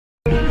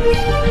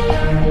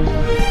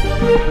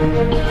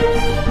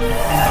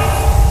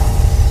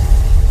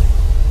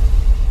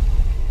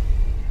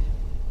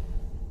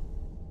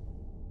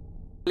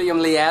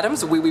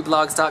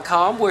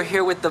wiwibloggs.com. We're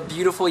here with the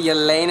beautiful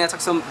Jelena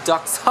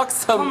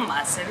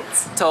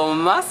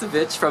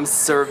Tomašević from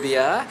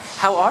Serbia.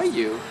 How are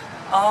you?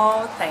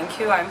 Oh, thank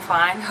you. I'm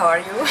fine. How are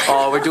you?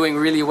 Oh, we're doing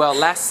really well.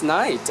 Last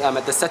night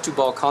at the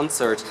Setúbal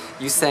concert,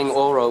 you sang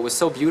Oro. It was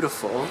so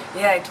beautiful.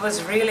 Yeah, it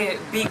was really a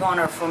big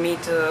honor for me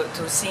to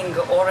sing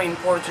Oro in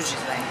Portuguese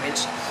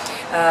language.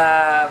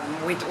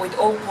 With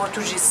all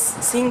Portuguese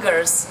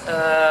singers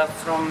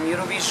from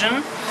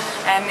Eurovision,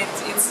 and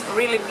it's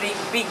really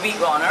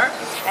big honor.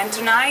 And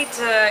tonight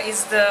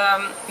is the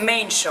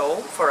main show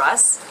for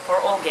us, for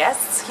all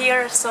guests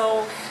here.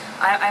 So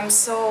I'm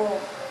so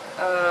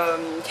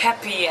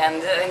happy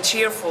and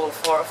cheerful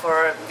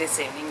for this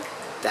evening.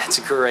 That's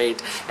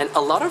great. And a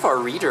lot of our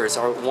readers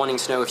are wanting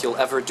to know if you'll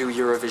ever do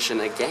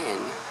Eurovision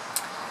again.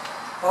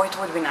 Oh, it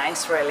would be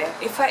nice, really.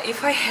 If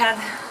I had,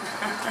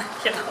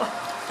 you know.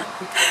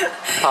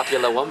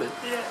 Popular woman.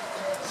 Yeah.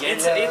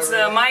 It's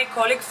my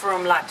colleague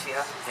from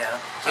Latvia. Yeah.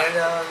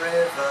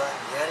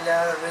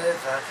 Yellow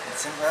river,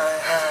 it's in my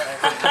heart.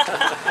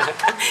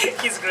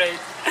 He's great.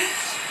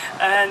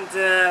 And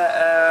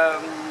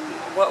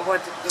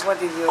what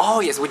did you? Oh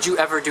yes. Would you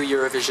ever do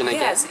Eurovision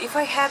again? Yes. If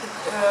I had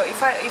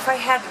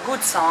a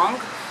good song,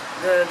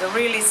 the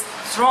really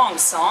strong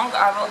song,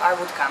 I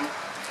would come.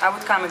 I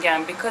would come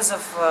again because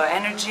of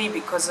energy,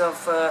 because of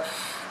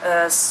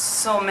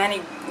so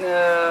many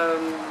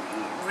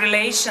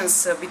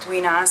relations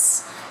between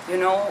us. You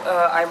know,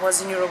 I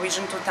was in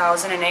Eurovision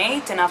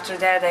 2008, and after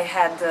that I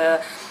had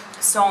a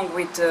song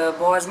with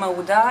Boaz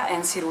Mauda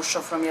and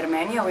Sirusho from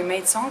Armenia. We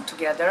made song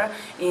together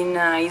in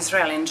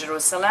Israel, in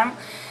Jerusalem,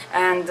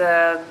 and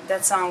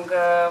that song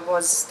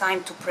was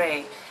Time to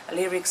Pray.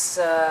 Lyrics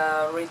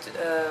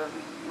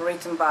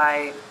written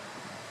by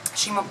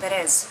Shimon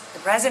Peres, the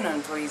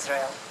president of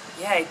Israel.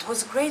 Yeah, it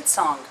was a great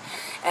song,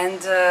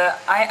 and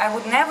I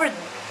would never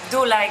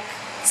do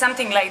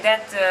something like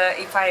that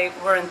if I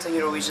weren't a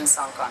Eurovision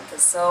Song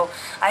Contest. So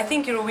I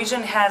think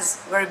Eurovision has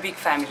a very big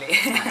family.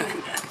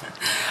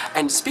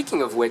 And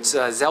speaking of which,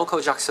 Željko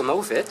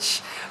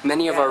Joksimović,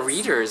 many of our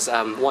readers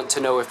want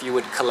to know if you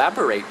would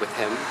collaborate with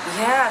him.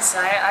 Yes,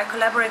 I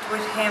collaborate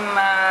with him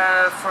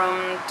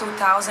from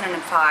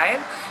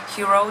 2005.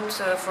 He wrote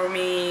for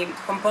me,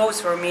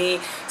 composed for me,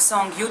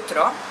 song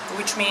Jutro,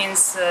 which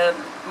means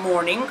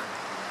morning.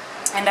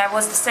 And I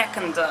was the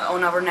second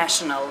on our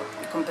national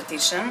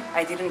competition.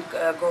 I didn't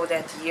go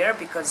that year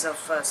because of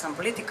some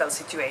political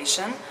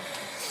situation,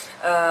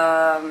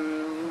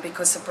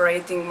 because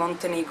separating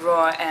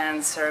Montenegro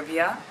and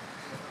Serbia,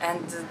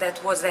 and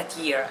that was that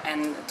year.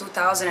 And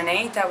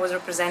 2008 I was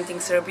representing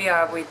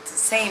Serbia with the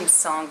same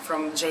song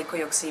from Željko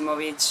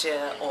Joksimović,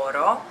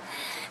 Oro.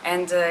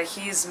 And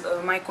he's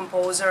my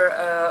composer,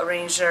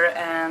 arranger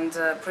and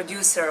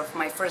producer of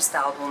my first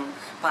album,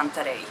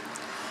 Pantarei.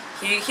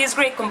 He's a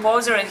great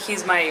composer and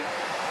he's my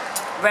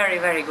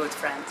very good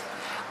friend.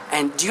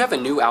 And do you have a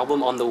new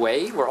album on the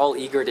way? We're all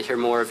eager to hear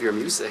more of your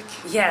music.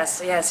 Yes,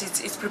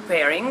 it's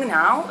preparing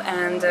now,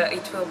 and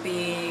it will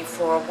be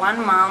for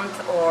 1 month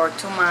or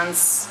 2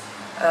 months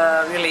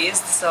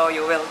released, so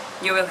you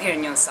will hear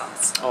new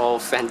songs. Oh,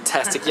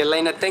 fantastic.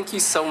 Jelena, thank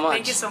you so much.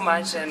 Thank you so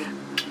much, and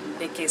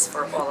big kiss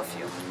for all of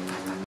you.